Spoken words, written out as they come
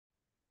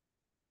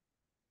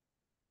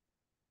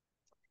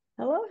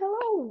Hello,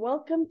 hello.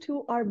 Welcome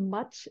to our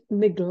much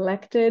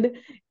neglected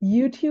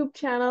YouTube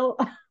channel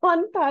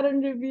on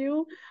Pattern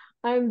Review.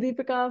 I'm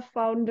Deepika,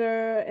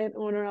 founder and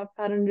owner of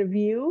Pattern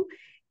Review.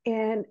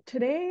 And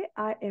today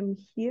I am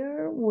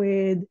here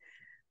with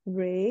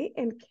Ray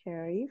and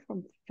Carrie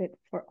from Fit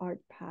for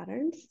Art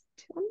Patterns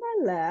on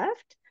my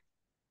left.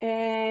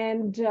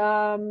 And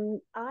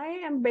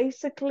I am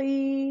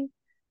basically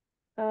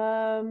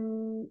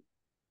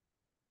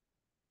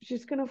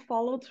just going to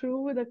follow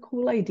through with a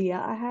cool idea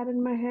I had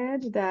in my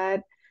head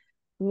that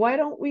why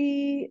don't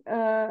we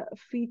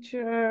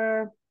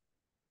feature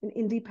an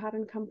indie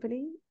pattern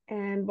company?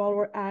 And while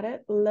we're at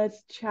it,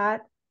 let's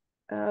chat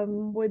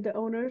with the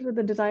owners, with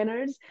the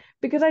designers,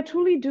 because I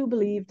truly do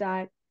believe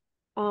that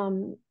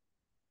um,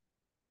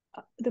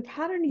 the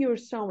pattern you're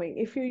sewing,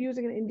 if you're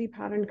using an indie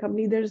pattern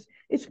company,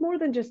 it's more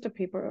than just a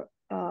paper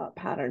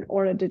pattern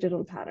or a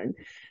digital pattern.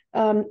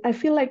 I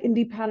feel like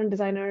indie pattern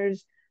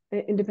designers,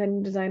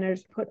 independent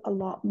designers put a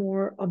lot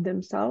more of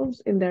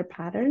themselves in their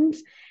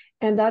patterns.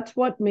 And that's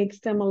what makes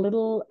them a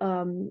little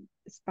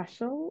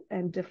special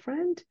and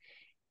different.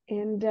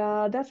 And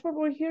that's what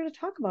we're here to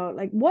talk about.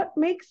 Like what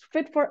makes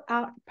Fit for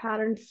Art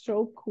patterns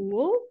so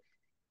cool.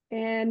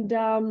 And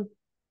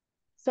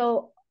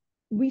so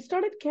we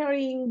started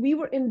carrying, we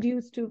were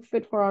induced to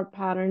Fit for Art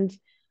patterns,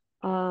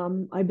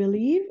 I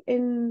believe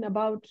in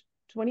about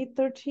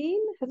 2013.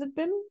 Has it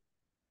been?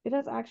 It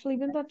has actually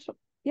been that,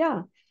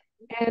 yeah.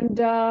 And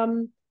I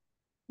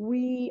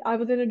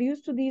was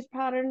introduced to these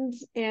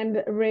patterns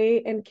and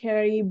Ray and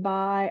Carrie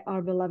by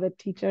our beloved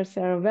teacher,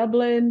 Sarah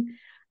Veblen.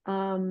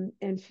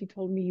 And she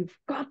told me, you've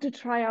got to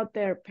try out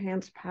their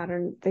pants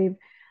pattern.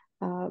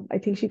 I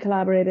think she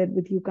collaborated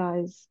with you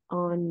guys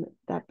on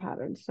that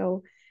pattern.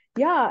 So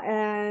yeah,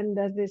 and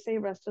as they say,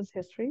 rest is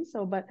history.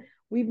 But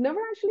we've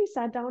never actually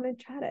sat down and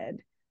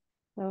chatted.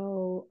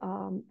 So,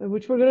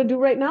 which we're going to do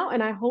right now.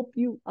 And I hope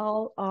you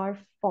all are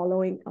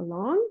following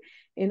along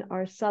in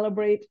our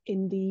Celebrate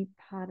Indie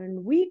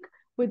Pattern Week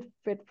with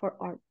Fit for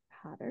Art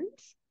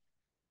Patterns.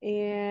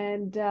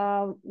 And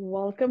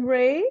welcome,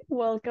 Ray.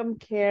 Welcome,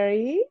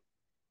 Carrie.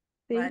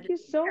 Thank you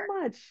so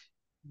much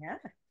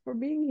for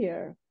being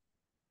here.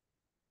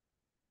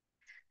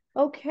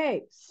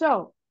 Okay,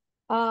 so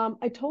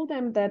I told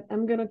them that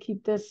I'm going to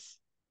keep this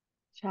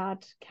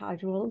chat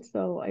casual,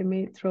 so I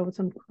may throw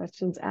some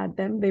questions at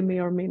them. They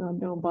may or may not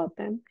know about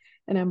them,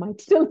 and I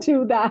might still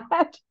do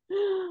that.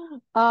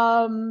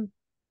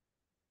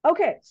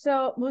 Okay,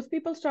 so most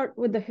people start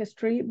with the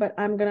history, but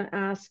I'm gonna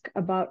ask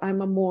about,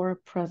 I'm a more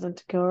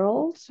present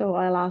girl, so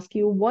I'll ask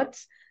you,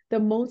 what's the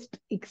most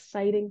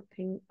exciting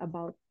thing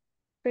about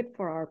Fit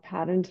for Our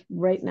Patterns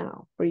right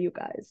now for you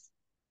guys?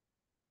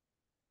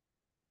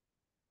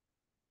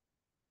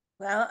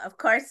 Well, of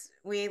course,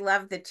 we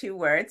love the two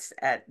words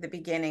at the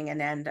beginning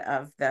and end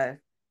of the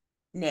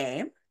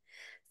name,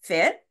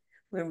 fit.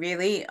 We're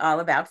really all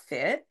about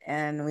fit.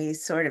 And we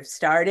sort of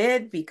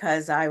started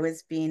because I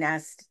was being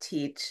asked to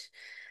teach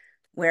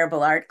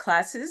wearable art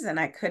classes and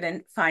I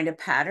couldn't find a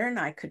pattern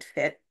I could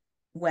fit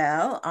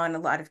well on a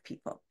lot of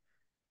people.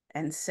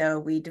 And so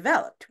we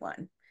developed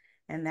one.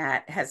 And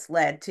that has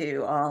led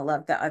to all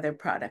of the other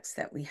products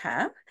that we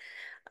have.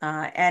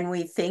 And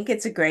we think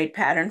it's a great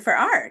pattern for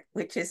art,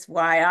 which is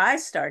why I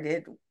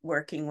started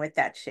working with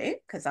that shape,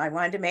 because I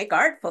wanted to make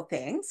artful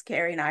things.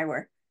 Carrie and I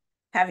were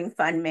having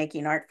fun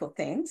making artful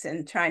things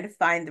and trying to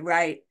find the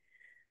right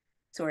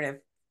sort of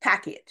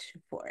package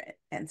for it.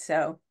 And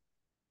so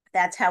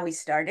that's how we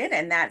started.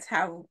 And that's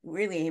how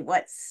really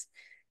what's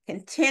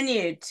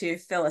continued to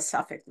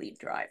philosophically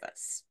drive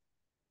us.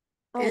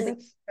 And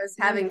because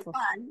having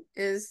fun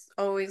is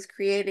always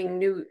creating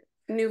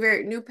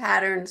new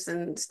patterns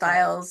and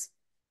styles,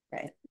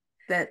 right,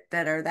 that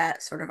are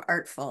that sort of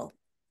artful,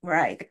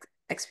 right,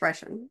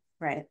 expression,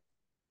 right.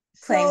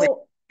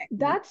 So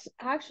that's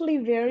actually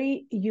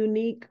very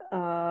unique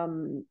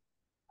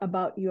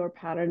about your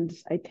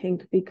patterns, I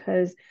think,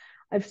 because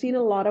I've seen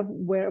a lot of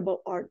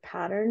wearable art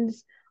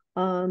patterns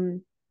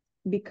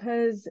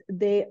because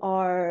they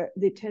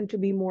tend to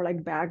be more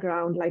like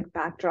background, like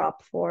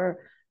backdrop for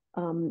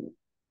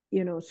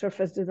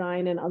surface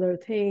design and other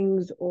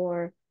things,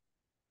 or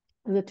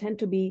they tend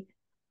to be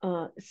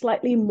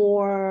slightly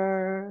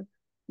more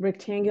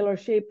rectangular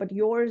shape, but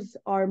yours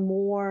are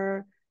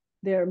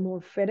they're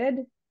more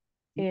fitted,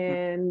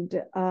 and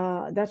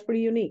that's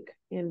pretty unique.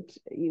 And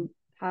you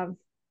have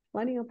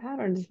plenty of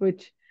patterns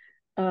which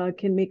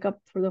can make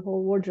up for the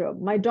whole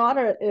wardrobe. My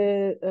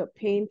daughter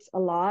paints a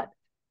lot,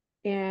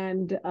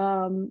 and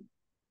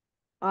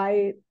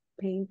I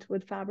paint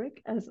with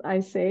fabric, as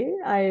I say.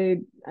 I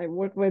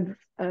work with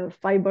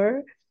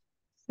fiber.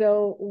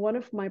 So one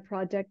of my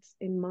projects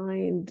in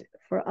mind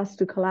for us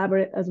to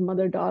collaborate as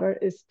mother-daughter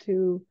is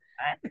to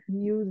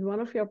use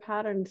one of your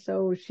patterns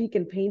so she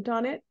can paint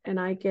on it and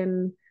I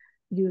can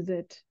use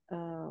it as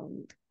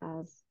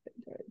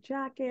a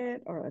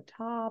jacket or a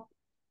top.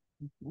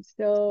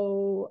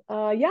 So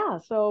yeah,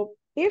 so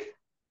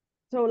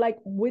like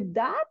with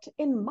that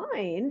in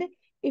mind,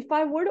 if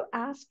I were to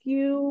ask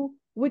you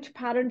which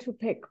pattern to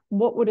pick,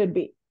 what would it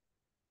be?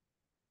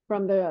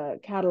 from the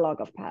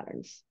catalog of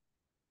patterns?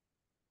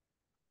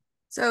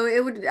 So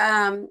it would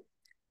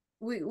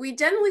we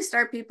generally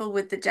start people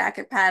with the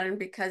jacket pattern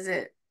because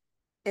it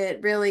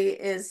really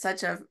is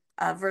such a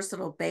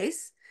versatile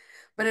base,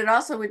 but it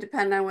also would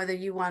depend on whether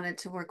you wanted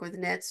to work with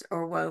knits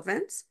or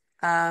wovens.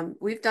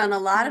 We've done a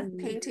lot of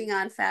painting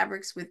on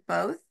fabrics with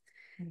both.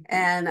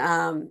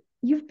 And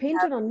you've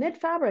painted on knit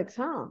fabrics,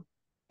 huh?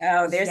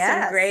 Oh, there's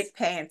some great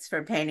paints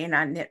for painting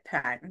on knit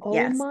pattern.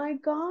 Oh my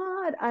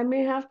God. I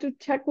may have to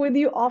check with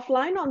you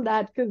offline on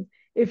that, because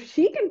if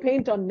she can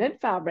paint on knit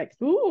fabrics,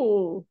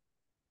 ooh.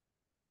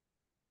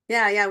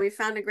 Yeah, we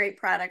found a great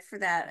product for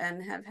that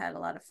and have had a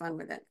lot of fun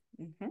with it.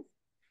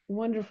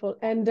 Wonderful.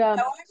 And so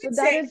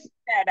that is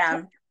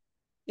that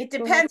it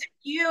depends if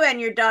you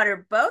and your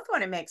daughter both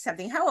want to make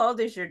something. How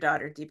old is your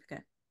daughter,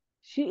 Deepika?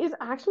 She is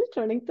actually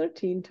turning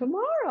 13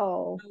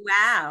 tomorrow.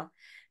 Wow.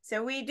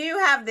 So we do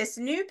have this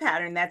new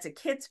pattern that's a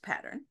kid's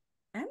pattern.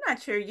 I'm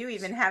not sure you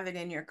even have it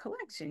in your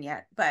collection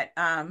yet, but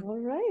all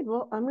right.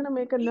 Well, I'm gonna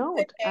make a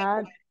note.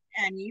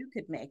 And you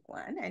could make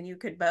one, and you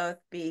could both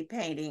be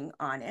painting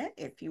on it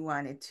if you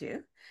wanted to.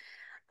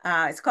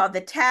 It's called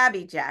the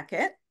Tabby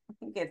jacket. I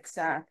think it's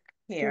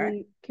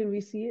here. Can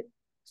we see it?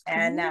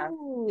 And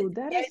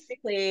it's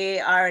basically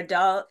our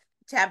adult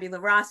tabula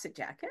rasa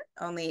jacket,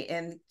 only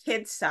in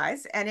kids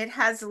size, and it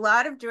has a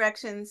lot of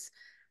directions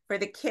for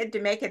the kid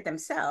to make it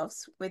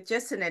themselves with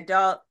just an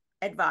adult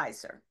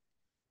advisor.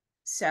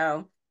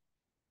 So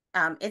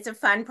it's a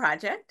fun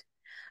project.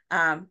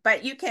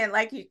 But you can,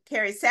 like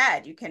Carrie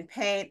said, you can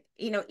paint,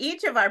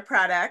 each of our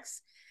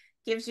products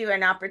gives you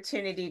an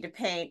opportunity to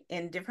paint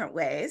in different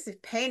ways.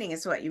 If painting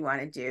is what you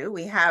want to do,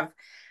 we have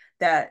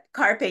the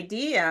Carpe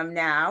Diem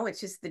now,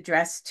 which is the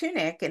dress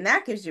tunic, and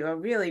that gives you a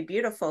really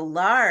beautiful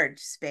large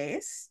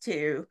space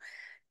to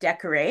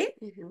decorate.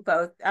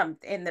 Both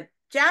in the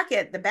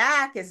jacket, the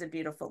back is a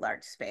beautiful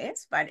large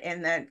space, but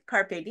in the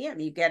Carpe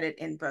Diem, you get it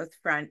in both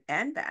front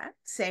and back.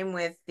 Same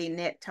with the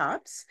knit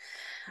tops.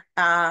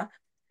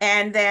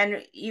 And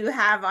then you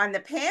have on the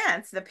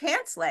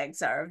pants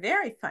legs are a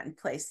very fun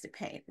place to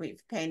paint.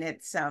 We've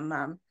painted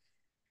some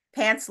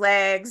pants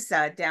legs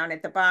down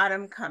at the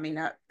bottom, coming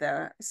up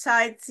the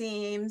side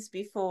seams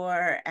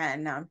before,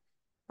 and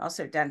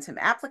also done some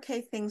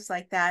applique, things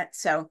like that.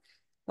 So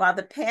while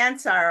the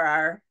pants are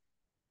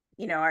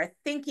our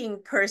thinking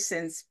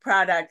person's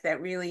product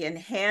that really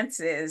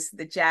enhances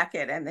the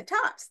jacket and the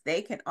tops,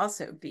 they can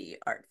also be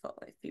artful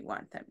if you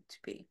want them to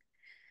be.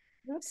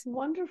 That's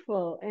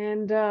wonderful.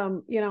 And,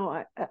 I'm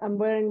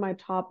wearing my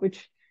top,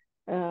 which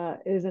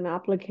is an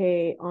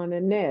applique on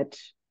a knit,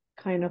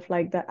 kind of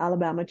like the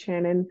Alabama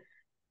Shannon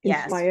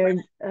inspired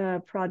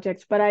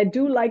projects. But I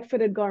do like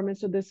fitted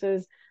garments. So this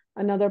is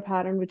another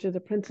pattern, which is a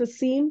princess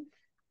seam,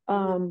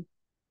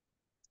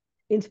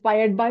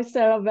 inspired by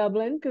Sarah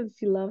Veblen, because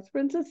she loves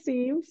princess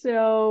seam.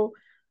 So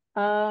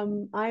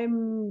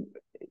I'm,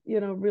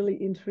 really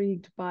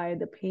intrigued by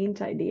the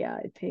paint idea.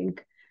 I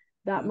think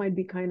that might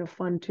be kind of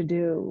fun to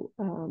do.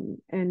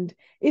 And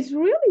it's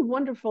really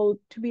wonderful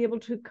to be able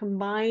to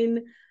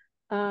combine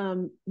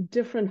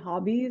different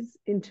hobbies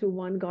into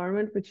one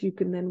garment, which you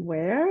can then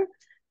wear.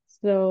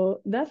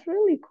 So that's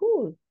really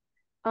cool.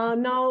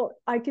 Now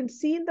I can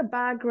see in the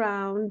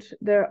background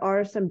there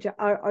are some.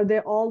 Are they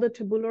all the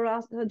tabula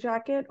rasa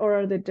jacket, or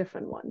are they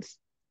different ones?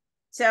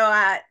 So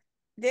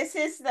this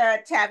is the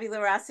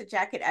tabula rasa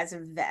jacket as a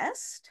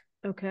vest.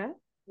 Okay.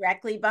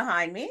 Directly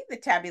behind me, the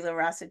tabula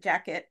rasa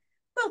jacket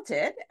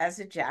quilted as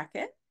a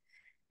jacket,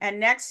 and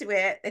next to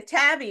it, the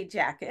tabby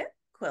jacket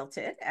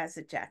quilted as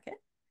a jacket.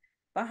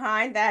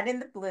 Behind that in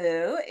the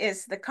blue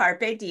is the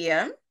Carpe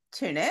Diem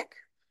tunic,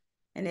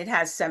 and it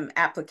has some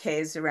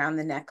appliques around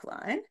the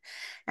neckline.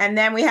 And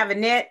then we have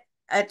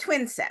a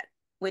twin set,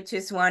 which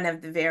is one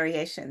of the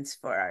variations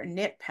for our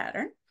knit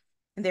pattern.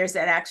 And there's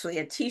actually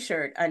a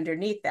t-shirt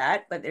underneath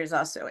that, but there's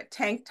also a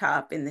tank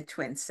top in the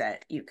twin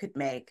set you could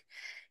make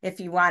if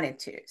you wanted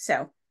to.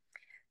 So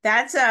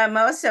that's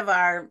most of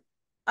our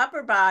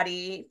upper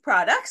body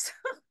products.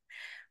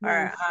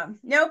 Nice.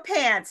 No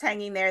pants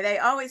hanging there. They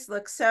always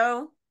look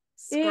so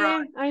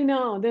scrawny. I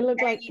know. They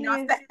look like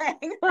off the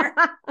hanger.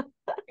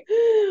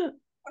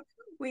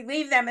 We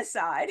leave them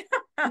aside.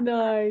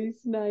 Nice.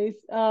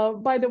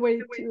 By the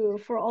way,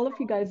 for all of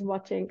you guys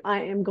watching,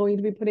 I am going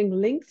to be putting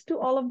links to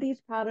all of these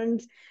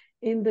patterns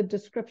in the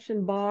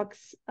description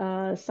box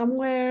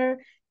somewhere.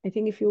 I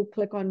think if you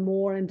click on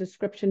more and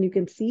description, you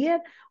can see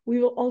it. We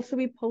will also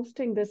be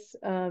posting this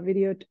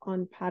video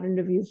on Pattern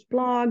Review's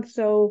blog.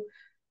 So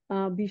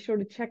be sure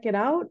to check it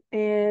out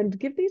and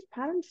give these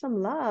patterns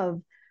some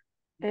love.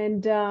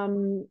 And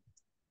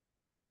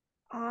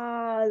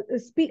I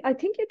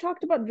think you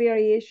talked about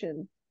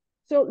variation.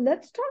 So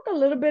let's talk a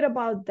little bit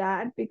about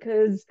that,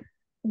 because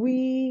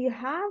we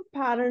have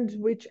patterns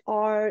which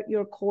are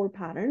your core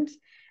patterns,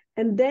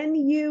 and then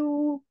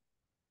you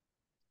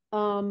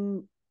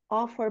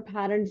offer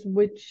patterns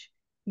which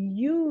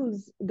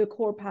use the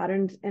core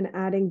patterns and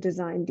adding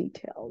design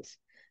details.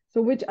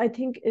 So which I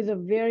think is a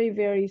very,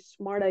 very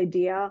smart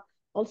idea,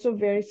 also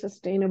very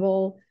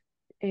sustainable.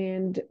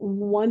 And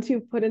once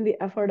you've put in the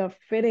effort of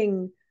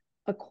fitting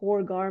a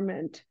core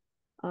garment,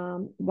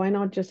 why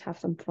not just have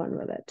some fun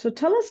with it? So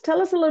tell us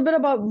a little bit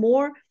about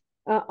more,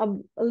 a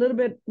little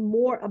bit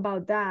more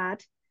about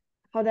that,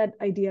 how that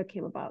idea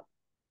came about.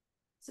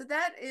 So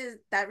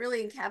that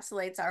really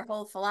encapsulates our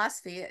whole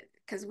philosophy,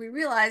 because we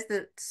realize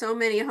that so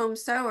many home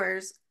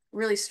sewers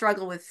really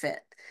struggle with fit,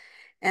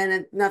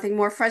 and nothing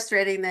more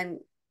frustrating than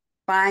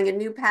buying a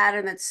new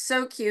pattern that's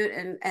so cute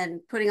and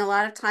putting a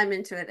lot of time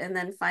into it and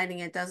then finding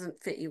it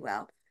doesn't fit you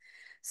well.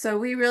 So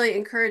we really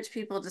encourage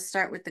people to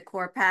start with the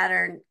core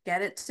pattern,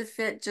 get it to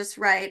fit just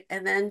right,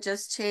 and then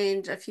just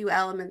change a few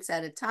elements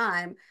at a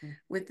time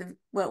with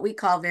what we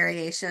call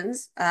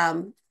variations,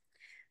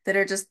 that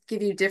are just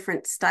give you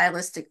different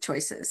stylistic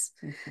choices.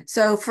 Mm-hmm.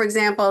 So for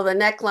example, the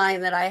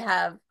neckline that I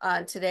have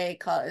on today,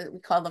 we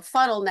call the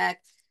funnel neck,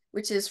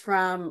 which is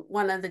from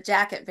one of the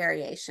jacket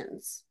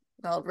variations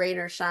called Rain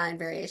or Shine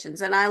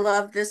variations. And I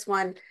love this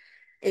one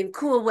in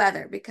cool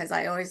weather because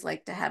I always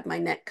like to have my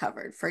neck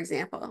covered, for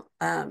example.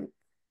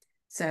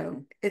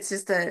 So it's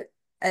just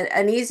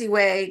an easy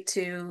way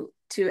to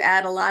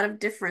add a lot of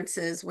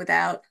differences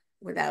without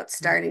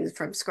starting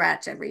from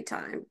scratch every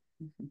time.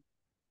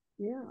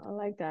 Yeah, I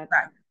like that.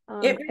 Right.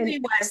 It really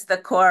was the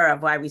core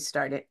of why we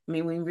started. I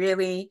mean, we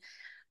really,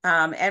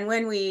 and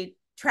when we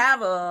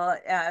travel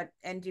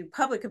and do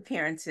public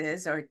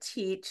appearances or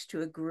teach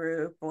to a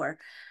group or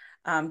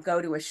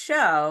go to a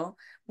show,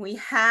 we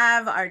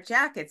have our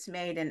jackets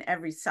made in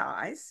every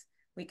size.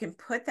 We can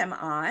put them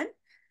on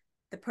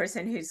the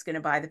person who's going to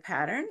buy the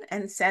pattern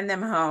and send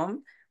them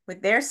home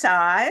with their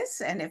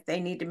size. And if they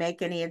need to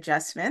make any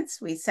adjustments,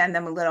 we send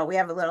them we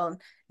have a little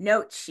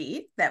note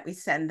sheet that we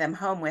send them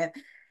home with.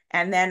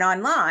 And then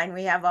online,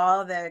 we have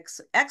all the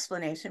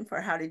explanation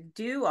for how to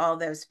do all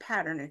those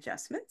pattern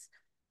adjustments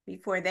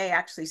before they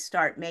actually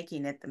start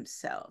making it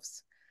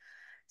themselves.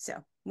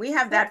 So we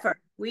have that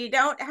we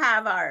don't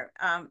have our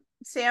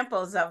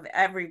samples of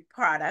every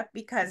product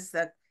because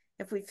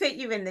if we fit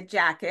you in the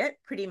jacket,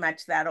 pretty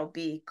much that'll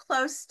be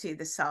close to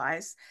the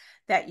size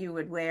that you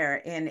would wear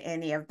in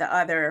any of the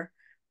other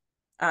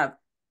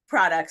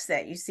products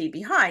that you see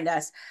behind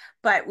us.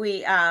 But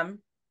we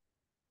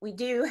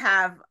do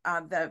have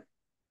the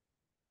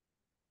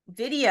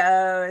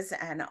videos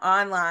and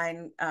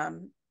online,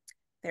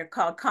 they're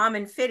called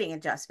common fitting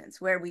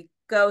adjustments, where we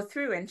go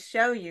through and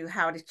show you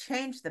how to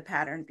change the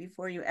pattern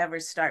before you ever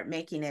start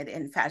making it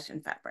in fashion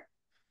fabric.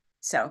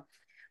 So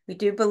we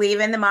do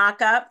believe in the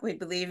mock-up. We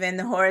believe in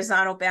the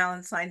horizontal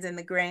balance lines and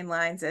the grain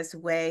lines as a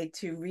way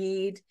to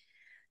read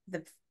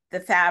the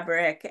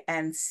fabric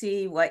and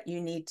see what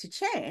you need to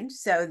change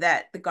so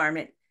that the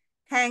garment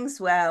hangs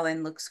well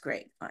and looks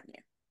great on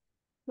you.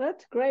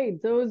 That's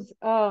great. Those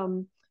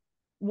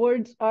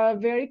words are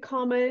very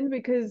common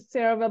because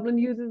Sarah Veblen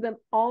uses them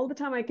all the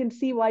time. I can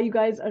see why you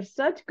guys are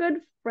such good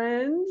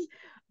friends.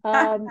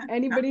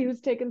 Anybody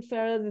who's taken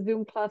Sarah's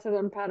Zoom classes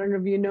on pattern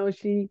review knows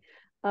she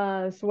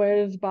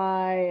swears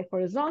by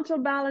horizontal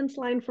balance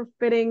line for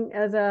fitting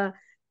as a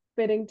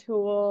fitting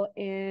tool,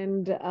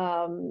 and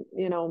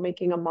you know,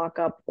 making a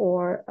mock-up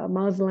or a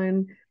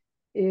muslin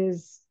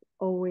is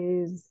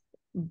always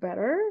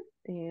better,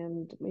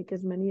 and make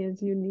as many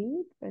as you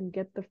need and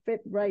get the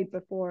fit right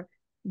before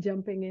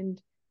jumping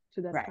into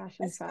that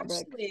fashion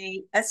fabric.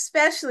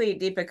 Especially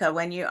Deepika,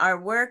 when you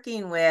are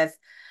working with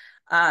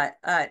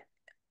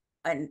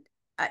an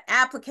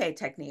applique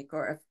technique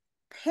or a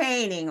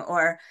painting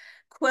or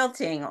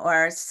quilting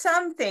or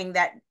something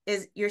that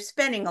is you're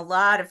spending a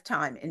lot of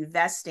time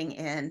investing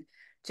in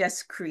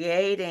just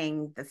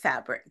creating the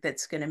fabric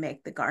that's going to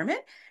make the garment.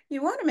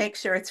 You want to make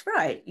sure it's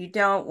right. You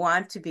don't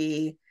want to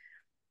be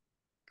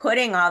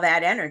putting all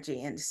that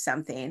energy into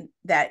something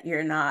that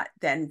you're not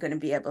then going to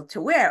be able to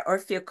wear or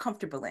feel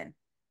comfortable in.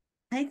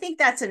 I think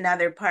that's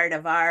another part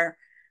of our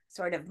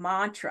sort of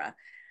mantra.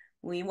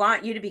 We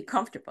want you to be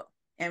comfortable.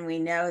 And we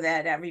know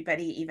that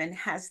everybody even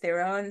has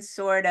their own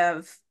sort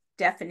of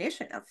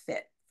definition of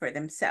fit for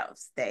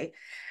themselves.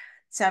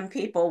 Some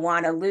people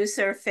want a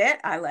looser fit.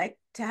 I like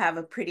to have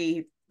a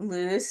pretty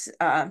loose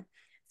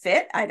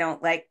fit. I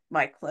don't like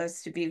my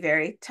clothes to be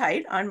very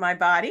tight on my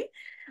body.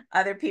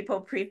 Other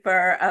people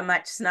prefer a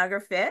much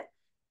snugger fit.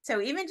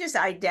 So even just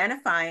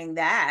identifying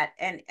that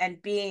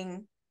and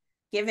being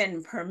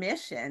given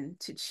permission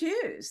to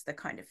choose the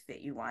kind of fit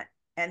you want,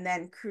 and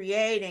then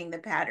creating the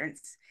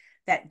patterns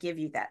that give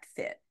you that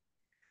fit.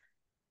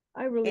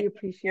 I really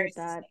appreciate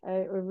that. I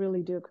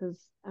really do, because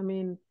I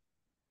mean,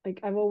 like,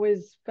 I've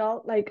always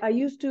felt like I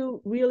used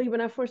to really, when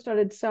I first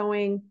started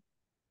sewing,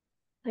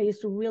 I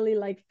used to really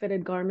like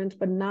fitted garments,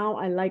 but now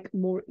I like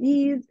more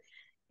ease,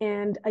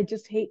 and I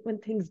just hate when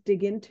things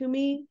dig into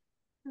me.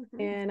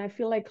 And I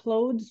feel like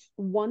clothes,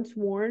 once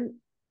worn,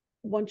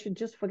 one should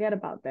just forget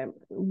about them.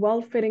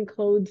 Well-fitting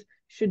clothes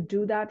should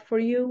do that for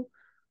you.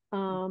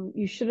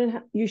 You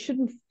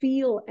shouldn't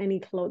feel any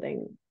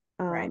clothing.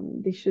 Right.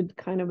 They should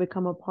kind of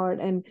become a part.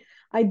 And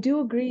I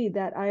do agree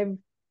that I've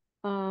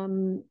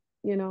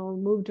you know,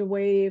 moved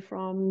away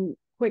from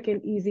quick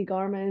and easy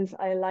garments.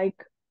 I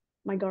like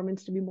my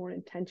garments to be more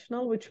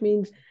intentional, which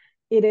means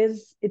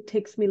it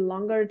takes me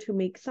longer to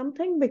make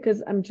something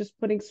because I'm just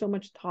putting so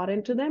much thought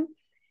into them.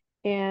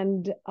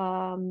 And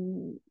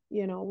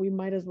we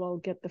might as well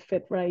get the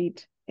fit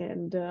right.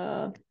 And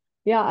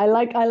yeah, I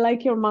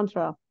like your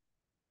mantra.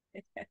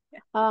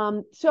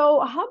 So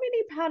how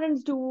many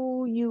patterns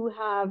do you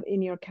have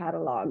in your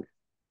catalog?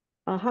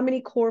 How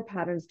many core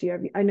patterns do you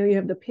have? I know you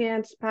have the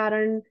pants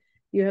pattern,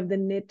 you have the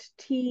knit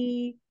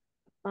tee,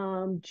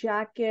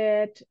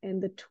 jacket,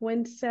 and the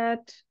twin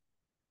set.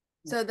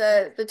 So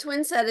the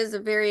twin set is a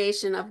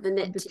variation of the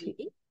knit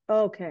tee.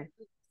 Okay.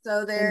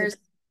 So there's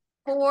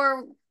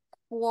four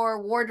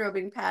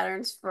wardrobing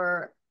patterns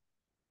for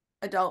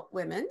adult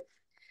women.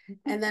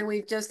 And then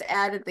we've just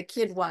added the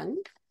kid one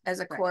as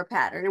a core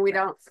pattern. And we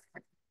don't,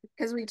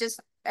 because we just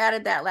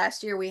added that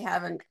last year, we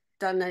haven't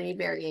done any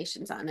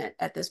variations on it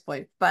at this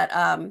point. But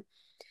and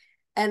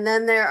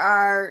then there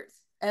are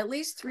at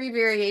least 3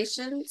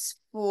 variations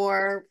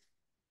for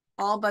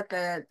all but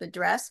the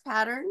dress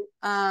pattern.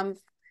 And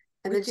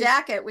the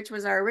jacket, which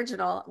was our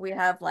original, we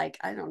have like,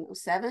 I don't know,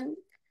 7.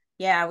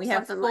 Yeah, we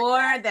have 4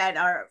 like that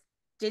are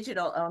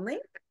digital only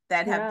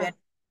that have been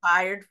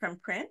fired from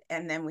print.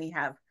 And then we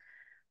have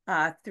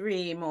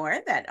 3 more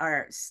that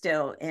are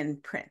still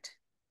in print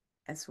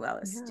as well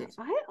as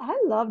digital.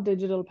 I love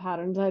digital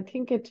patterns. I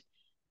think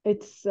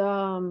it's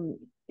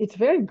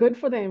very good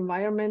for the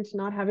environment,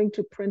 not having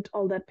to print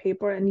all that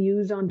paper and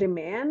use on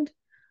demand.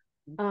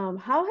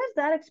 How has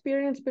that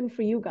experience been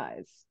for you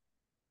guys?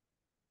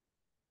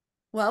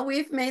 Well,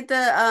 we've managed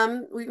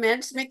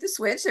to make the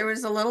switch. There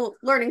was a little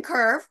learning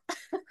curve.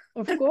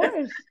 Of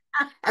course.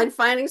 And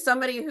finding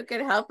somebody who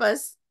could help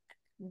us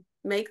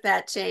make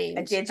that change.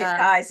 A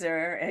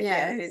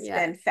digitizer, who's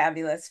been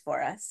fabulous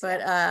for us.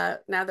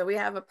 But now that we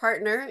have a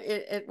partner,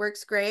 it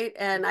works great.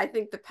 And I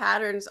think the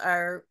patterns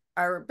are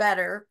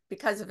better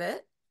because of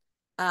it.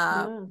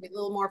 A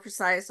little more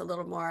precise, a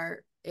little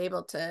more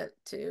able to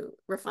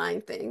refine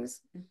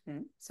things.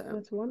 So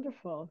that's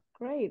wonderful.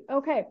 Great.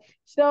 Okay.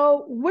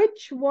 So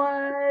which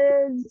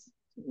was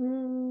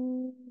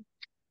I'm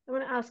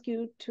going to ask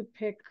you to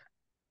pick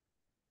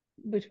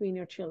between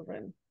your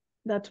children.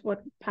 That's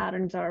what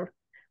patterns are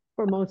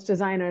for most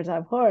designers,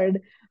 I've heard.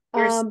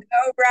 You're so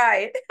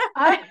right.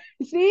 I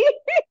see.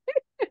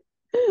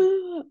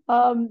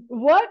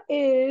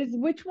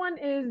 Which one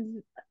is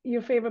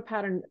your favorite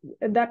pattern?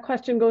 That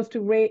question goes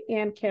to Rae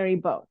and Carrie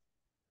both.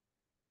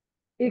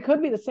 It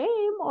could be the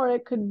same, or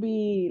it could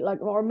be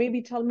like, or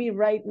maybe tell me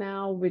right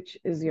now which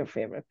is your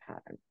favorite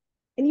pattern.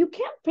 And you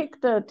can't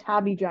pick the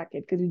tabby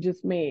jacket because you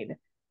just made.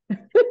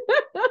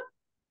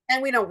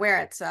 And we don't wear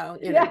it, so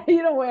you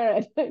don't wear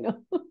it. I know.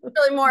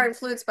 Really more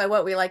influenced by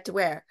what we like to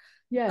wear.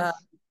 Yes.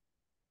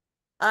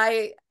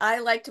 I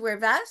like to wear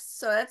vests,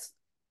 so that's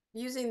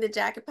using the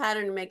jacket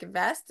pattern to make a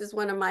vest is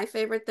one of my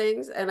favorite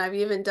things. And I've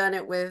even done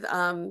it with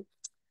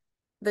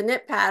the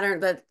knit pattern,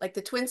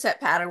 the twin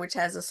set pattern, which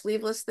has a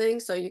sleeveless thing,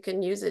 so you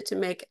can use it to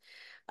make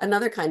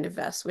another kind of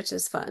vest, which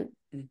is fun.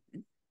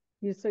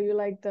 So you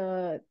like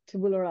the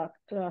tabula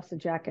rasa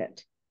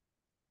jacket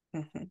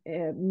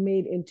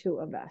made into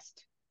a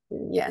vest.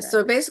 Yes.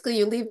 So basically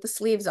you leave the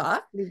sleeves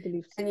off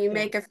and you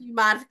make a few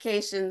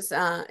modifications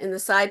in the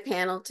side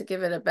panel to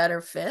give it a better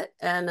fit.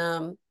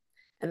 And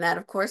that,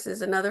 of course,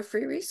 is another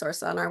free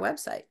resource on our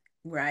website.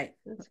 Right.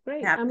 That's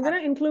great. I'm going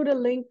to include a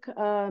link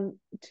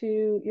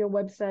to your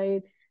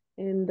website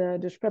in the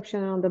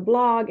description on the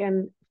blog.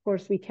 And of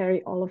course, we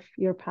carry all of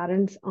your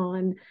patterns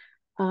on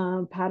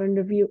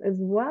PatternReview as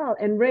well.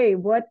 And Rae,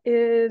 what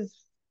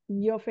is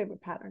your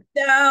favorite pattern?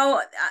 So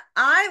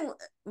I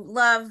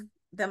love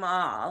them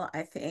all.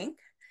 I think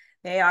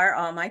they are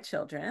all my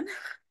children.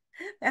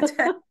 That's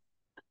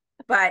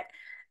but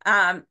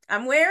I'm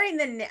wearing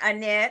a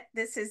knit.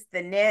 This is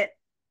the knit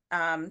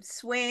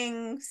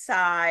swing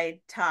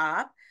side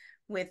top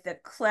with the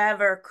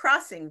clever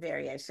crossing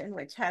variation,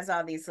 which has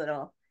all these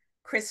little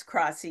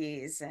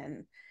crisscrossies.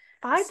 And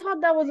I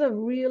thought that was a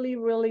really,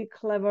 really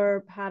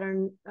clever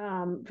pattern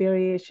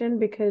variation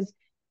because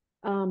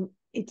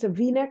it's a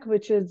V-neck,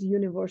 which is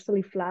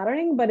universally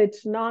flattering, but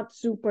it's not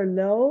super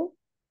low.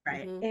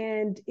 Right.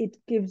 And it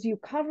gives you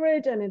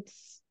coverage, and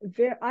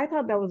I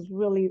thought that was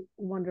really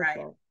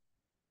wonderful.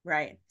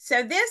 Right.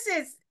 So this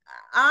is,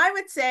 I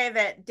would say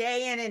that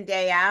day in and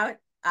day out,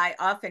 I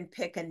often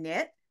pick a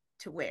knit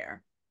to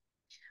wear.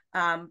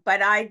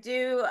 But I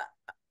do,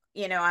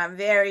 I'm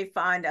very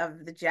fond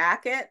of the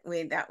jacket.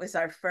 That was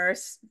our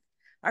first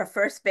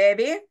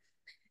baby.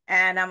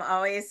 And I'm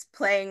always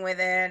playing with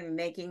it and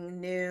making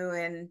new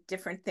and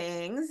different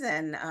things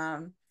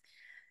and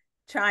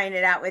trying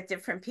it out with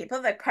different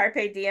people. The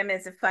Carpe Diem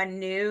is a fun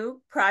new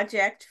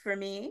project for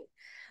me.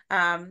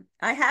 I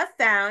have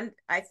found,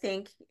 I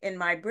think, in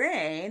my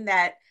brain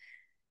that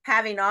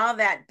having all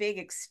that big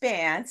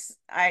expanse,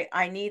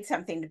 I need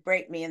something to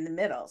break me in the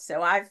middle.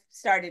 So I've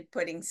started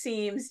putting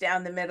seams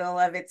down the middle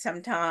of it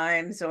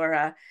sometimes,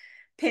 or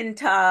pin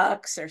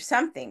tucks or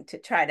something to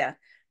try to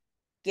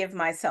give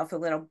myself a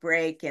little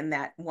break in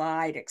that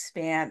wide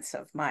expanse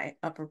of my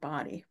upper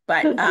body.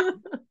 But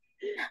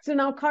So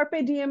now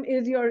Carpe Diem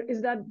is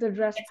that the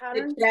dress It's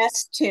pattern? the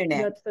dress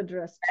tunic. That's the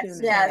dress Dress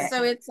tunic. Yeah,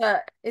 tunic. so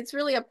it's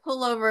really a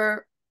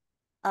pullover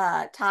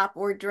top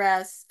or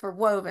dress for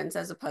wovens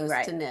as opposed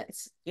Right. to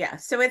knits. Yeah,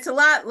 so it's a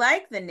lot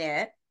like the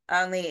knit,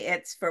 only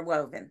it's for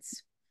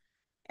wovens.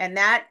 And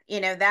that,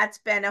 that's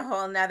been a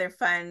whole nother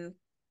fun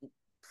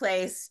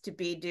place to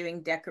be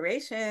doing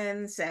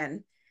decorations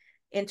and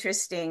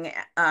interesting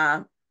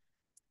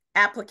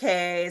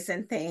appliques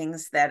and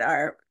things that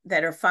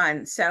are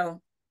fun.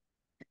 So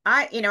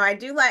I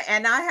do like,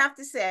 and I have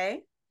to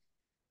say,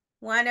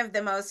 one of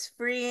the most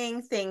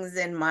freeing things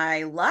in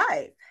my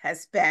life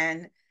has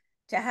been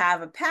to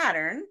have a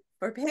pattern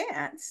for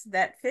pants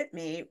that fit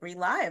me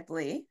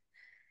reliably,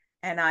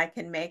 and I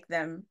can make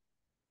them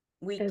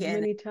week As in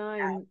many and out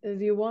times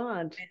as you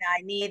want. when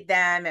I need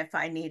them, if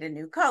I need a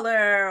new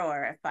color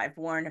or if I've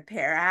worn a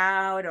pair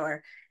out,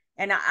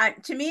 and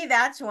to me,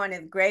 that's one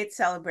of the great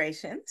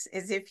celebrations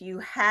is if you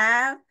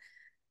have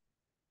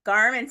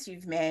garments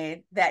you've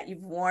made that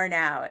you've worn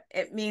out,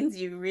 it means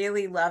you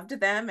really loved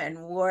them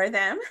and wore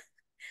them.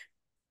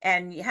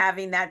 And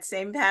having that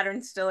same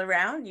pattern still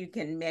around, you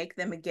can make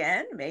them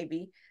again,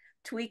 maybe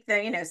tweak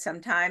them.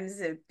 Sometimes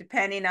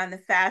depending on the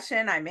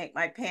fashion, I make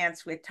my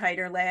pants with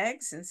tighter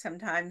legs and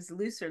sometimes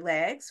looser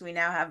legs. We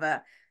now have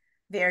a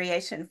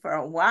variation for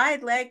a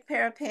wide leg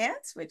pair of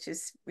pants, which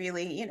is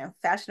really,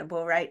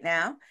 fashionable right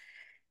now.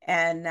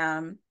 And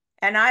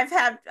I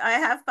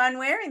have fun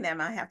wearing them.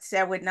 I have to say,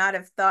 I would not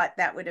have thought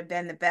that would have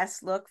been the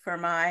best look for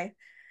my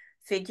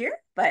figure,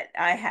 but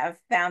I have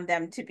found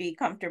them to be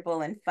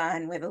comfortable and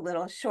fun with a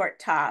little short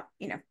top,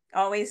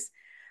 always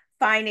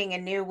finding a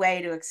new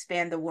way to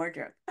expand the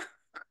wardrobe.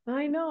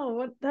 I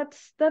know.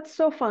 That's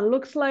so fun.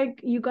 Looks like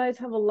you guys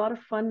have a lot of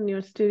fun in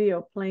your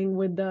studio playing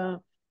with the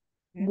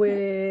Mm-hmm.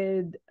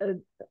 with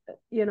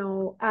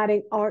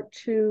adding art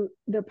to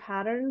the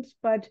patterns.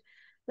 But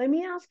let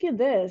me ask you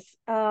this.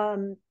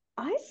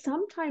 I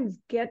sometimes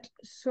get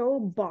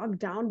so bogged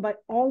down by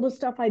all the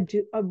stuff I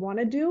want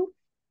to do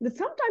that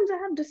sometimes I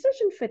have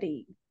decision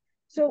fatigue.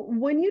 So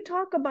when you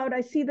talk about, I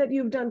see that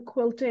you've done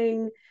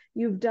quilting,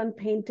 you've done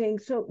painting.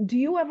 So do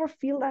you ever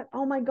feel that,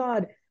 oh my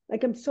God,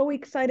 like I'm so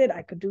excited,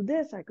 I could do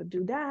this, I could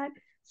do that.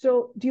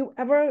 So do you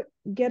ever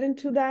get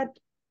into that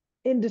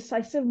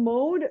indecisive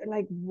mode?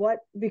 Like what,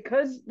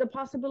 because the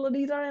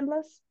possibilities are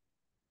endless?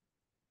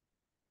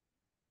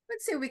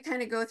 Let's say we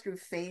kind of go through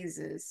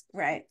phases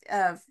Right.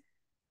 of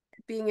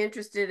being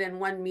interested in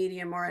one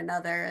medium or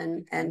another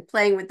and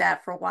playing with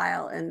that for a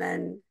while. And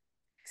then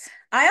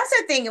I also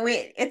think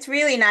it's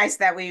really nice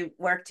that we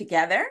work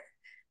together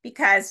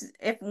because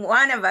if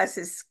one of us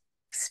is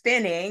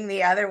spinning,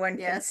 the other one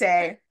can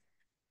say,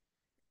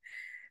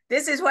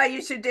 this is what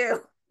you should do.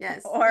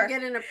 yes, Or you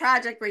get in a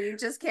project where you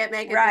just can't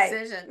make a right,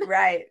 decision.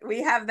 right.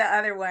 We have the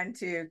other one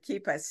to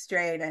keep us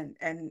straight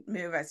and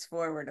move us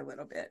forward a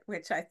little bit,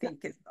 which I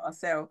think is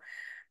also,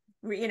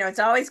 it's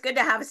always good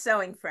to have a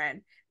sewing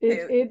friend who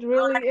It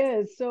really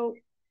is. So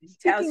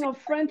tells speaking you. of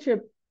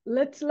friendship,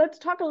 let's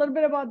talk a little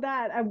bit about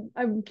that.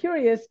 I'm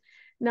curious.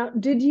 Now,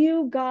 did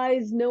you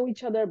guys know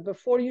each other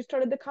before you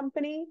started the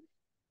company,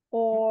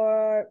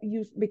 or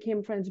you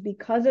became friends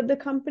because of the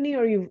company,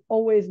 or you've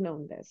always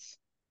known this?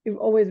 You've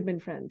always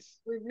been friends.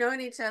 We've known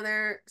each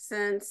other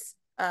since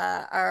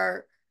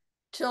our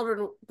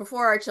children,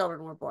 before our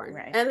children were born.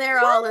 Right. And they're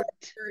all in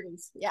their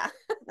 30s. Yeah.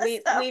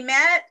 We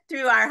met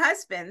through our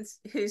husbands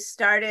who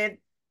started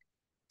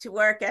to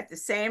work at the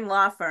same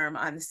law firm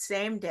on the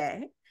same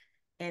day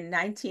in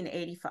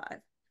 1985.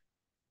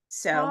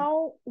 So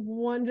How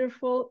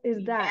wonderful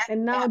is that?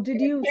 And yeah, now,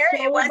 did you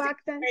Carrie, it sew wasn't back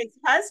then? Carrie's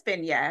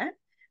husband yet,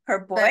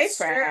 her That's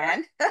true.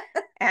 boyfriend.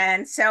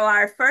 And so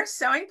our first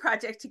sewing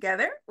project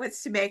together was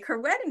to make her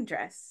wedding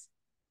dress.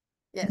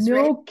 Yes,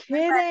 right. No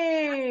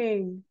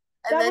kidding. And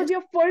That then was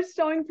your first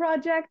sewing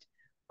project?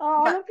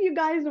 All yeah. of you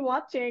guys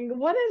watching,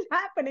 what is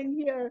happening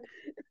here?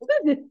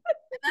 And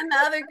then the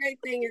other great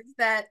thing is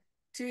that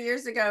 2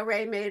 years ago,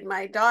 Rae made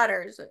my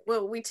daughters.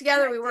 Well, we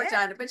worked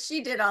on it, but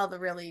she did all the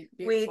really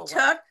beautiful We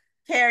took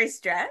Carrie's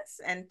dress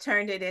and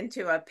turned it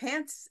into a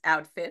pants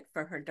outfit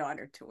for her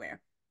daughter to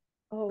wear.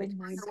 Oh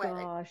my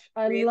wedding. gosh,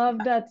 I Really love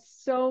that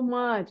so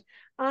much.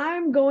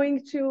 I'm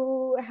going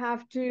to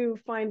have to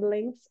find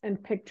links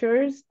and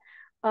pictures.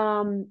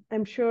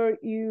 I'm sure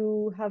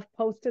you have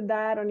posted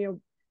that on your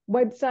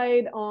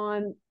website,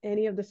 on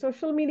any of the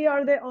social media.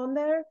 Are they on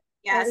there?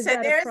 Yeah, Or is so that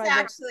a there's private?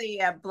 actually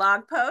a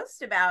blog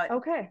post about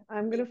Okay,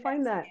 I'm gonna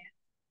find that.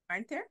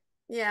 aren't there?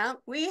 Yeah.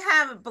 We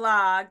have a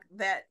blog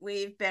that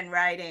we've been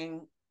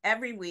writing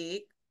every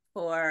week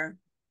for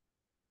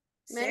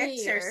Many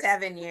 6 or years.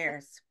 7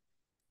 years.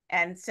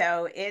 And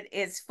so it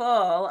is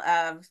full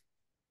of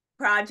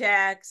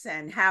projects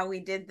and how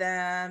we did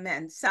them.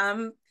 And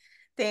some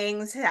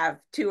things have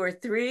 2 or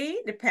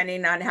 3,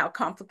 depending on how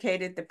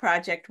complicated the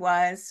project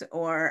was,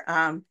 or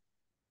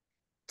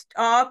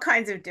all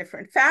kinds of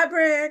different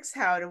fabrics,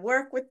 how to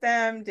work with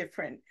them,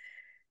 different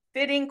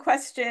fitting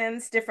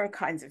questions, different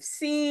kinds of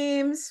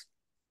seams,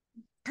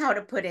 how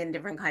to put in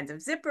different kinds of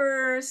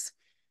zippers.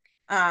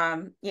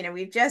 You know,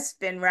 we've just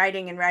been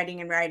writing and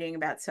writing and writing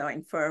about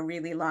sewing for a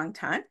really long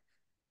time,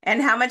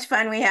 and how much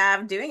fun we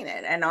have doing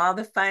it, and all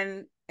the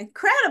fun,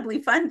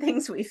 incredibly fun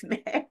things we've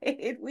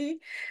made.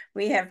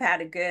 We have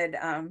had a good,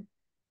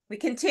 we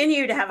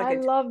continue to have a I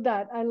good time. love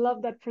that. I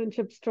love that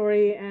friendship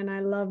story, and I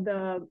love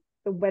the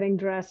wedding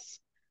dress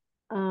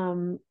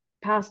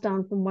passed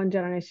down from one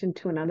generation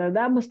to another.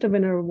 That must have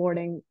been a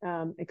rewarding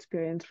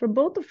experience for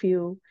both of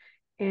you,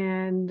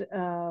 and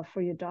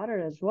for your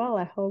daughter as well,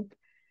 I hope.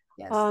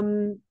 Yes.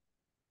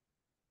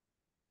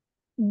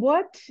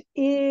 What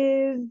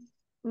is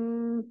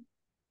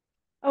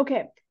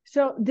okay?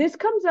 So this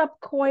comes up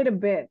quite a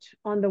bit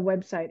on the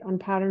website on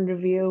Pattern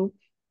Review,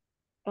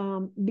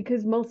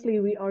 because mostly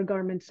we are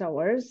garment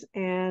sewers,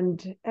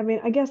 and I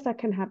mean, I guess that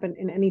can happen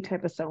in any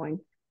type of sewing.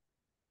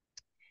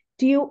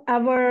 Do you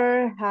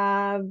ever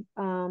have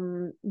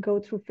go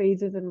through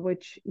phases in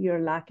which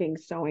you're lacking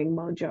sewing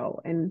mojo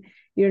and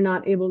you're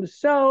not able to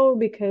sew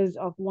because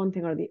of one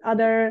thing or the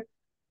other?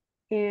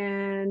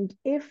 And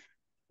if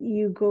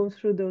you go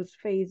through those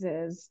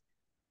phases,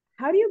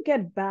 how do you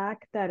get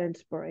back that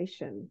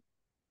inspiration?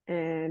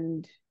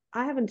 And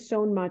I haven't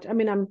sewn much. I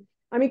mean,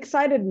 I'm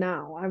excited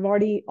now. I've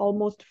already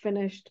almost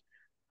finished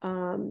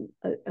a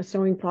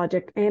sewing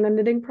project and a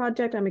knitting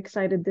project. I'm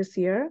excited this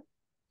year,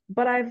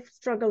 but I've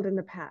struggled in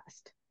the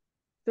past.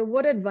 So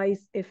what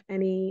advice, if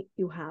any,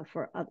 you have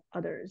for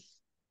others?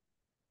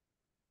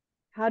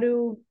 How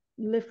to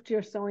lift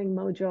your sewing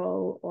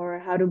mojo, or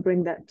how to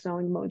bring that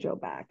sewing mojo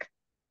back?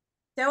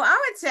 So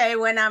I would say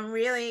when I'm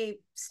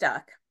really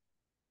stuck,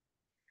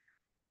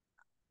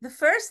 the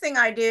first thing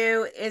I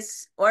do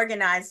is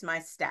organize my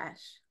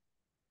stash,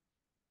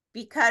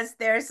 because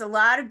there's a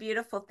lot of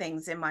beautiful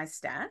things in my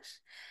stash,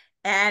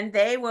 and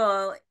they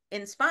will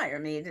inspire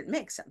me to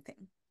make something.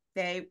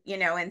 They, you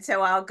know, and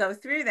so I'll go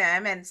through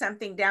them, and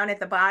something down at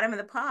the bottom of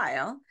the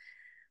pile,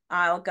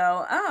 I'll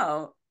go,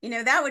 oh, you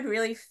know, that would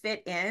really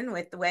fit in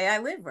with the way I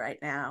live right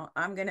now.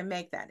 I'm going to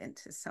make that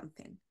into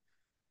something.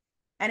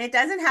 And it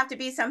doesn't have to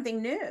be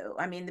something new.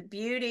 I mean, the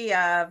beauty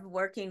of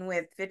working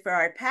with Fit for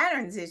Art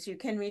patterns is you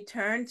can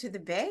return to the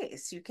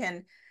base. You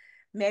can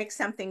make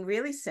something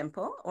really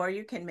simple, or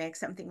you can make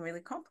something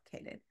really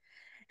complicated.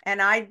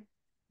 And I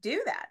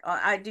do that.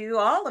 I do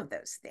all of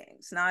those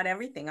things. Not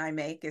everything I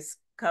make is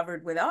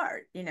covered with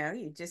art. You know,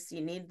 you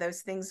need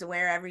those things to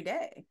wear every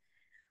day.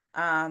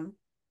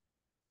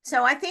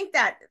 So I think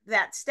that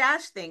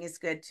stash thing is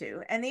good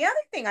too. And the other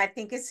thing I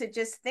think is to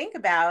just think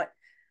about,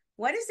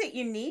 what is it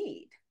you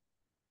need?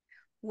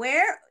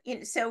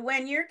 So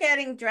when you're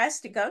getting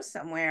dressed to go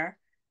somewhere,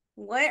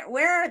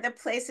 where are the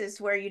places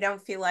where you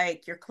don't feel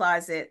like your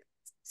closet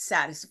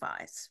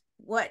satisfies?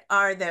 What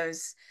are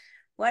those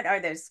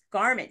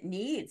garment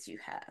needs you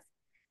have?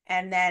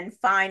 And then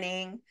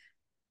finding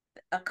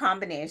a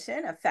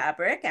combination of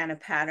fabric and a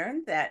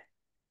pattern that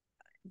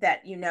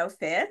you know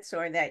fits,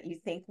 or that you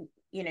think,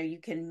 you know, you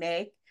can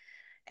make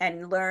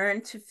and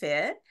learn to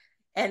fit,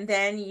 and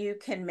then you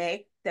can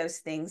make those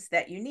things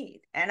that you need.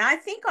 And I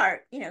think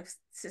our, you know,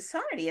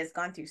 society has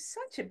gone through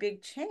such a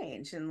big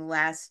change in the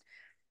last,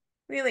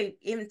 really,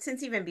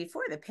 even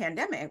before the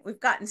pandemic. We've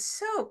gotten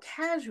so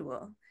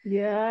casual.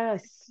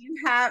 Yes.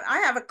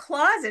 I have a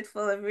closet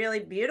full of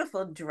really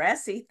beautiful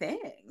dressy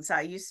things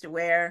I used to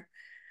wear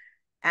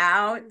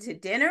out to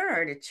dinner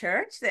or to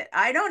church that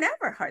I don't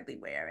ever hardly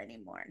wear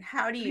anymore. And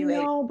how do I you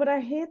know, but I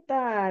hate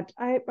that.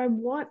 I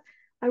want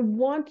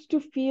to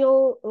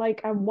feel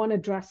like I want to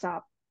dress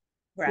up,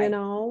 you right,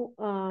 know?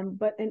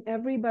 But and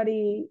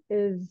everybody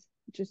is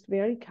just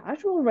very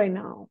casual right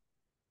now,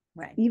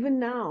 right, even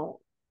now,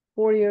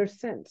 4 years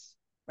since.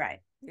 right.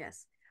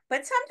 Yes.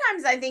 But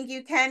sometimes I think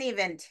you can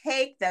even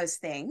take those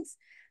things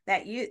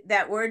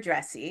that were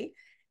dressy,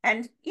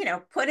 and, you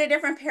know, put a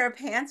different pair of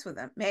pants with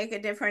them, make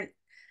a different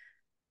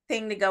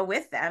thing to go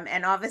with them,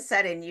 and all of a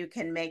sudden you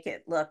can make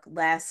it look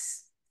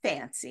less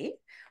fancy,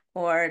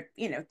 or,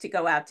 you know, to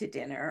go out to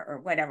dinner or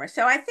whatever.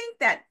 So I think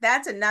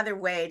that's another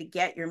way to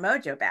get your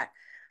mojo back.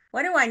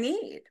 What do I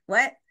need?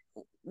 What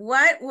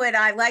would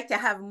I like to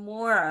have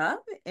more of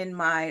in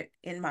my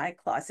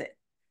closet?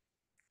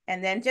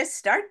 And then just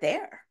start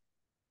there.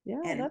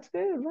 Yeah, And that's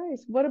good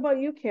advice. What about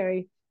you,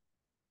 Carrie?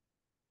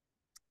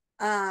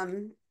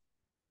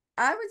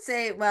 I would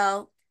say,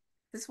 well,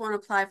 this won't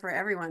apply for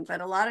everyone,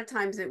 but a lot of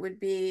times it would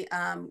be,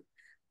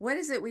 what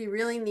is it we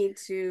really need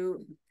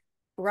to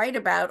write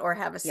about or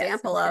have a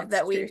sample of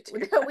that we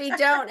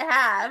don't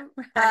have,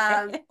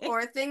 right.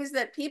 or things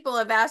that people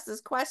have asked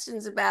us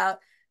questions about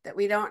that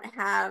we don't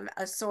have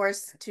a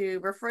source to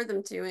refer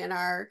them to in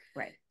our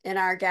right. in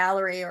our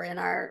gallery or in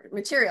our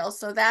materials.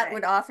 So that Right.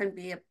 would often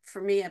be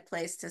for me a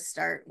place to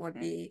start would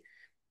be,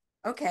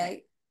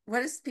 okay,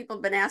 what has people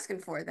been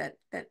asking for that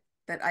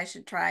I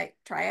should try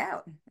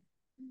out?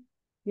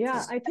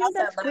 Yeah, She I think also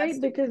that's loves great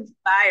to be because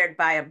inspired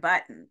by a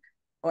button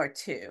or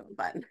two.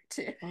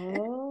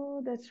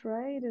 oh, that's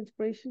right.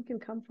 Inspiration can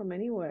come from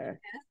anywhere.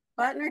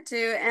 Button or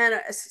two, and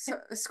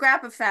a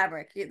scrap of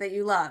fabric that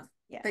you love,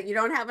 Yeah. that you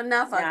don't have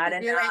enough Not of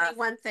to do enough. any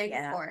one thing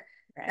Yeah. for.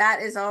 Right.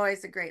 That is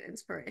always a great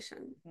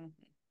inspiration.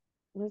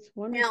 That's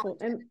wonderful.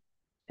 And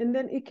And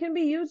then it can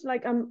be used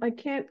like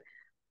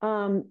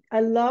I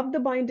love the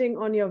binding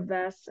on your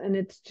vest, and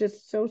it's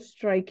just so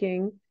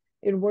striking.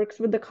 It works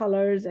with the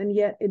colors, and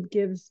yet it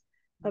gives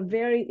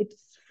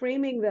it's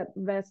framing that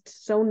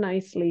vest so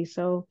nicely.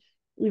 So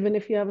even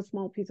if you have a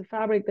small piece of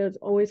fabric, there's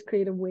always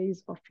creative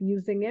ways of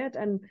using it.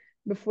 And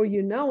before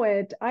you know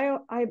it,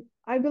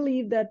 I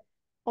believe that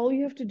all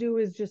you have to do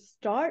is just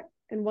start.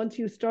 And once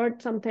you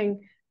start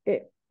something,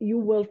 you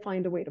will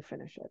find a way to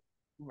finish it.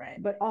 Right.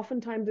 But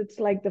oftentimes it's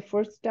like the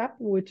first step,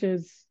 which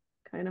is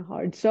kind of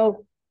hard.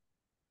 So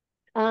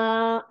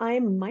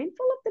I'm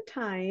mindful of the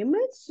time.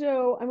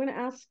 So I'm going to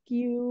ask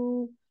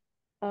you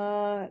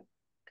a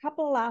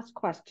couple last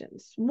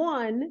questions.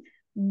 One,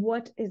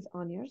 what is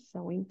on your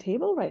sewing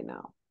table right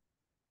now?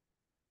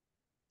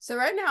 So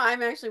right now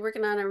I'm actually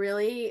working on a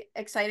really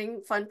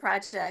exciting, fun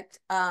project.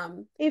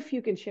 If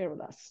you can share with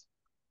us.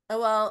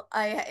 Well,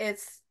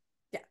 it's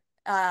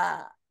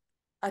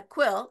a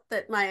quilt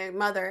that my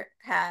mother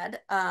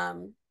had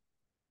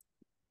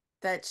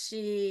that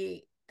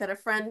a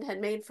friend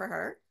had made for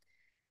her.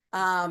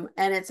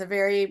 And it's a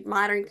very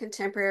modern,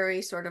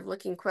 contemporary sort of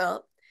looking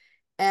quilt.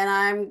 And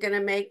I'm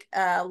gonna make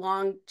a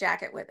long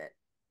jacket with it.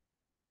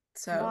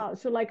 So wow,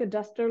 so like a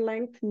duster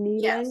length, knee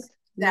yes, length.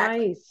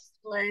 exactly. Nice.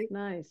 Length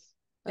Nice.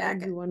 That would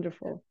jacket. be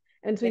wonderful.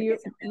 And so It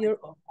is a really you're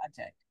cool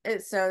project.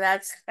 So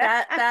that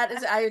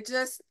is, I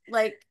just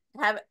like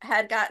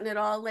had gotten it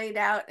all laid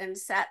out and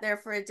sat there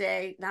for a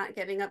day, not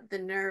getting up the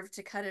nerve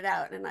to cut it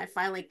out. And I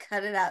finally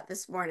cut it out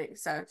this morning.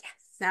 So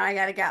yes, now I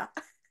gotta go.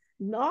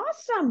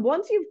 awesome.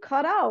 Once you've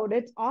cut out,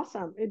 it's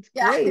awesome. It's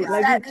Yeah, great.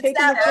 Like you've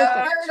taken the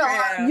first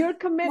step. You're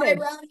committed.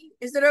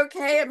 Is it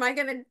okay? Am I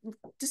gonna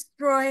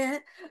destroy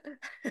it?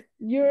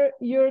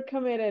 You're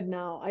committed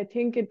now. I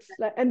think it's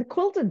like, and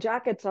quilted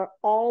jackets are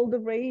all the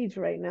rage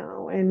right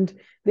now, and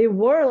they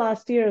were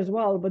last year as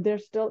well, but they're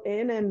still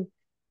in, and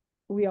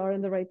we are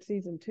in the right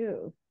season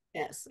too.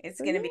 Yes, it's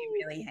going to be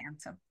really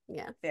handsome.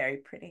 Yeah, very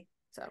pretty.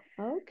 So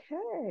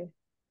okay.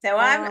 So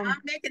I'm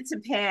making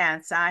some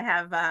pants.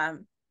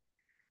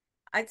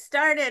 I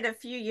started a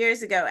few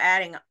years ago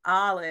adding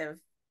olive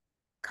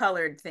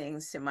colored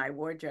things to my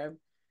wardrobe.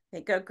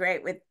 They go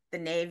great with the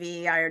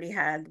navy. I already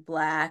had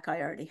black.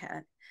 I already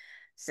had.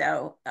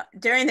 So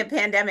during the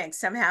pandemic,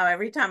 somehow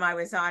every time I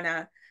was on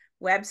a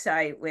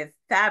website with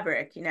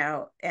fabric,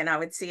 and I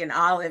would see an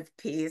olive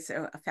piece,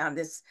 so I found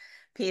this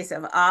piece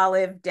of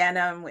olive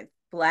denim with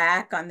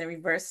black on the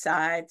reverse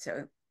side.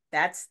 So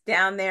that's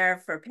down there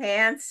for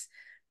pants,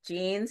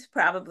 jeans,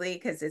 probably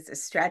because it's a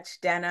stretch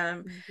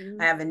denim.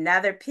 I have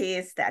another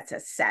piece that's a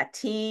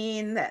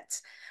sateen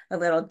that's a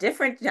little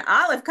different.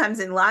 Olive comes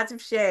in lots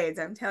of shades.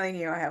 I'm telling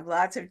you, I have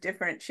lots of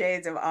different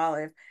shades of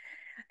olive.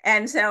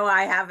 And so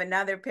I have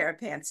another pair of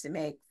pants to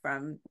make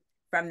from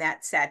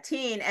that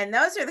sateen. And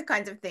those are the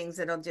kinds of things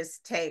that'll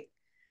just take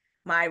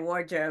my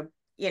wardrobe,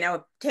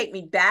 take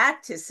me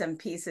back to some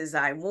pieces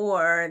I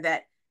wore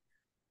that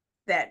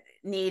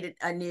need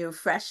a new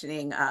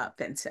freshening up.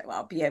 And so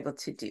I'll be able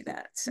to do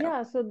that. So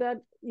yeah, so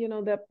that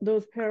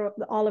those pair of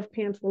the olive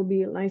pants will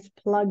be a nice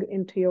plug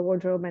into your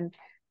wardrobe and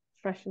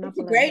freshen up a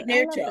little great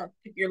bit. neutral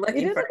if you're looking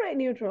it is for a great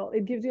neutral.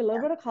 It gives you a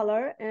little bit of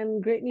color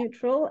and great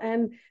neutral,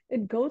 and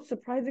it goes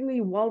surprisingly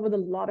well with a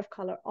lot of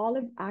color.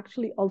 Olive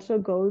actually also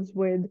goes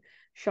with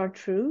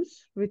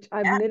chartreuse, which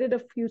I've knitted a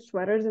few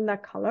sweaters in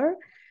that color.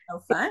 Oh,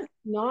 fun. It's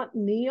not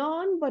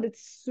neon, but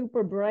it's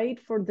super bright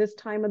for this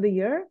time of the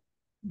year.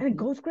 And it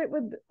goes great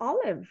with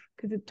olive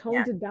because it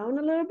tones it down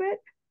a little bit.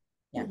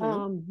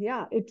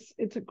 Yeah,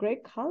 it's a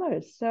great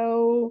color.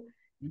 So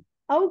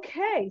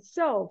okay,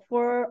 so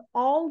for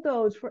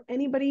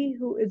anybody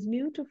who is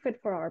new to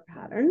Fit for Our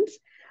Patterns,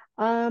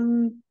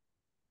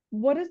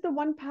 what is the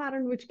one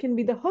pattern which can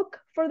be the hook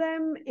for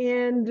them?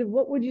 And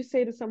what would you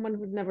say to someone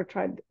who's never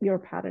tried your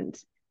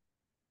patterns?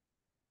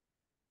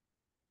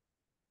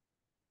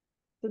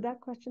 Did that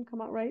question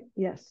come out right?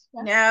 Yes.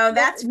 No,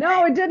 that's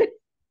no, it didn't.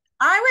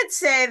 I would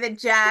say the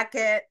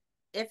jacket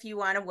if you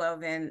want a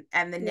woven,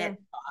 and the knit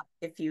top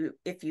if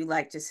you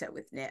like to sew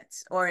with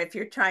knits, or if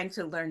you're trying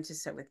to learn to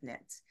sew with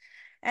knits.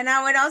 And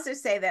I would also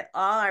say that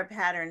all our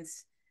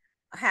patterns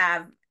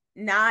have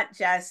not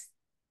just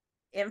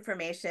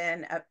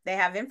information, they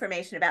have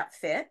information about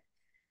fit,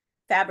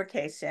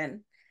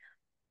 fabrication,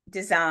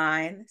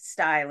 design,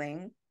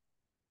 styling.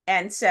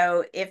 And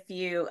so if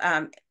you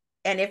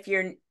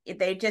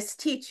they just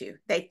teach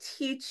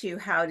you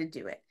how to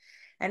do it.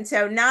 And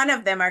so none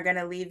of them are going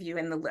to leave you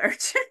in the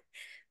lurch.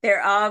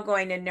 They're all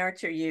going to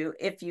nurture you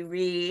if you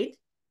read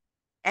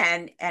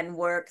and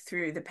work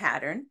through the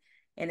pattern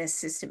in a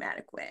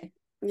systematic way.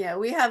 Yeah,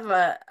 we have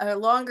a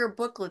longer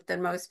booklet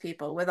than most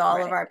people with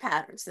all of our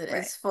patterns that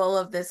is full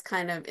of this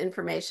kind of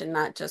information,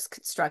 not just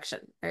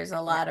construction. There's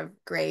a lot of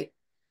great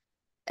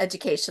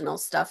educational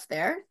stuff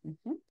there.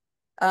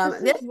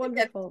 This is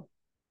wonderful.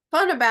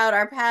 Fun about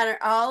our pattern,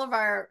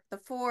 the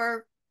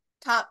 4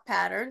 top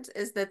patterns,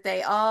 is that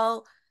they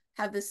all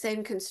have the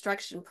same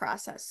construction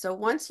process. So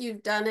once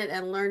you've done it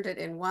and learned it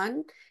in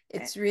one,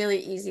 it's really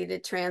easy to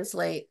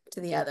translate to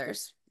the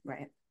others.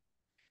 Right.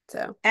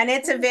 So, and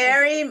it's a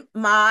very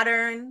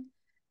modern,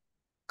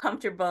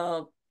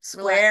 comfortable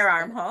square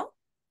armhole,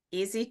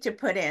 easy to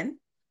put in,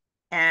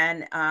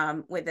 and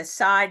with a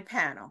side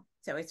panel.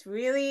 So it's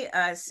really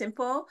a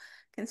simple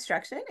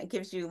construction. It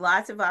gives you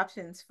lots of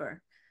options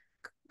for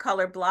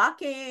color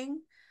blocking,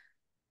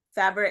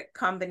 fabric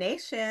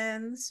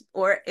combinations,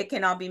 or it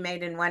can all be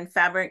made in one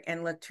fabric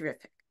and look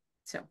terrific.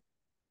 So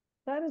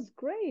that is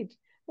great.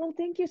 Well,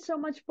 thank you so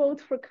much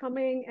both for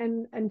coming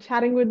and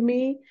chatting with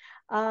me.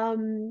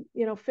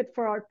 Fit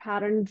for Art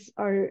patterns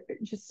are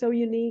just so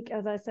unique.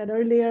 As I said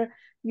earlier,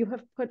 you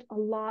have put a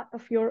lot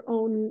of your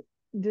own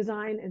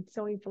design and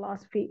sewing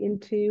philosophy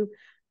into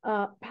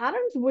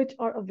patterns which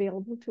are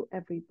available to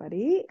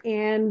everybody.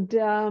 And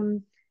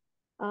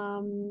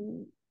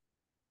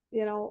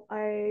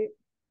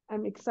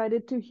I'm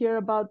excited to hear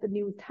about the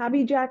new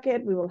tabby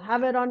jacket. We will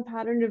have it on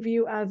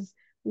PatternReview as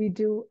we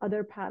do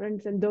other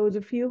patterns. And those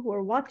of you who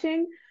are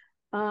watching,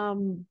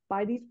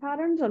 buy these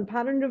patterns on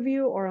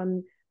PatternReview or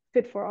on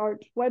Fit for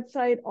Art's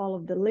website. All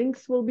of the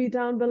links will be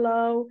down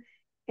below.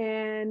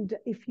 And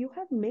if you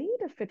have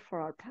made a Fit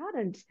for Art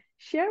patterns,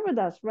 share with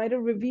us, write a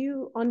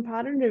review on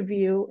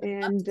PatternReview.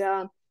 And,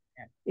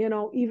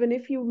 even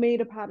if you made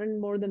a pattern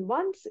more than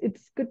once,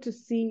 it's good to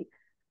see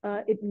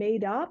it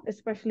made up,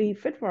 especially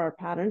Fit for Art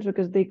patterns,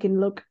 because they can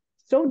look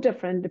so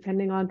different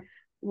depending on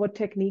what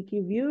technique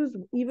you've used,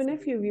 even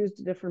if you've used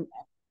a different,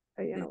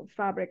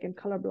 fabric and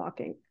color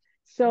blocking.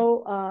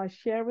 So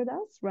share with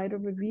us, write a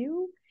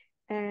review,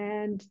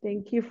 and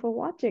thank you for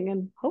watching.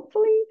 And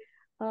hopefully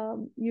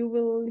you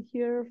will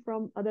hear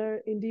from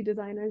other indie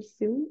designers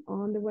soon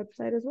on the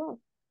website as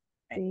well.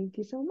 Thank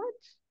you so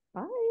much.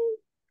 Bye.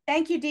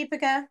 thank you,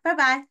 Deepika.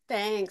 Bye-bye.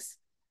 Thanks.